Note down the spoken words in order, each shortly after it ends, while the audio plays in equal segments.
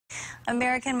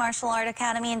American Martial Art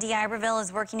Academy in D'Iberville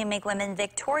is working to make women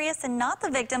victorious and not the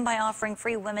victim by offering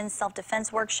free women's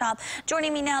self-defense workshop.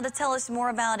 Joining me now to tell us more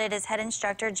about it is head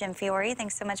instructor Jim Fiore.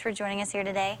 Thanks so much for joining us here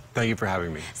today. Thank you for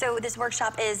having me. So this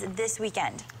workshop is this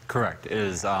weekend? Correct. It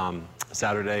is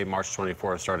Saturday, March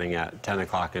 24th, starting at 10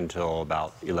 o'clock until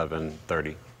about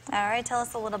 11:30. All right, tell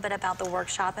us a little bit about the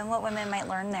workshop and what women might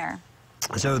learn there.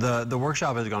 So the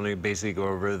workshop is going to basically go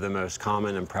over the most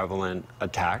common and prevalent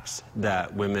attacks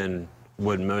that women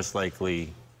would most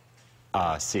likely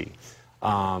see.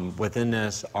 Within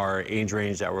this, our age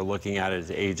range that we're looking at is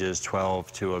ages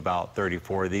 12 to about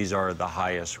 34. These are the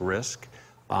highest risk.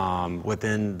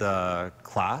 Within the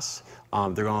class,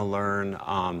 they're going to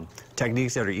learn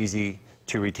techniques that are easy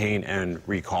to retain and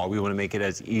recall. We want to make it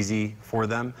as easy for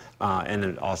them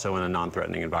and also in a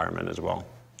non-threatening environment as well.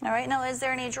 All right, now is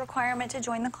there an age requirement to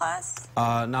join the class?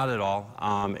 Not at all.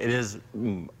 It is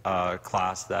a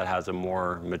class that has a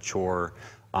more mature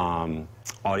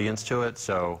audience to it,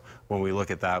 so when we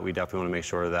look at that, we definitely want to make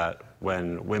sure that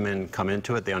when women come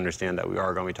into it, they understand that we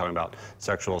are going to be talking about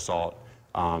sexual assault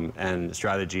and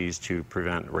strategies to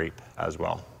prevent rape as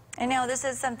well. I know this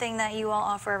is something that you all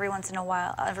offer every once in a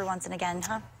while, every once and again,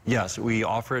 huh? Yes, we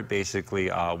offer it basically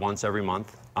once every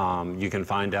month. You can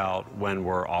find out when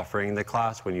we're offering the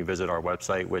class when you visit our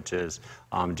website, which is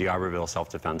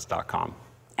DIbervilleselfdefense.com.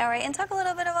 All right, and talk a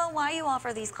little bit about why you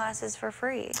offer these classes for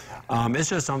free. It's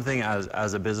just something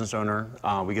as a business owner,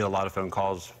 we get a lot of phone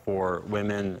calls for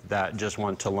women that just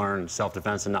want to learn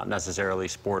self-defense and not necessarily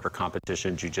sport or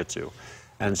competition jiu-jitsu.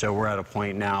 And so we're at a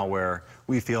point now where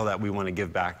we feel that we want to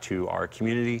give back to our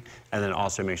community and then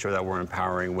also make sure that we're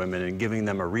empowering women and giving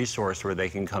them a resource where they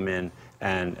can come in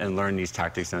and learn these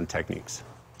tactics and techniques.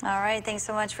 All right, thanks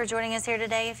so much for joining us here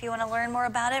today. If you want to learn more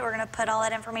about it, we're going to put all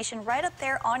that information right up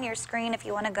there on your screen if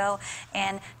you want to go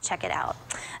and check it out.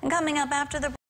 And coming up after the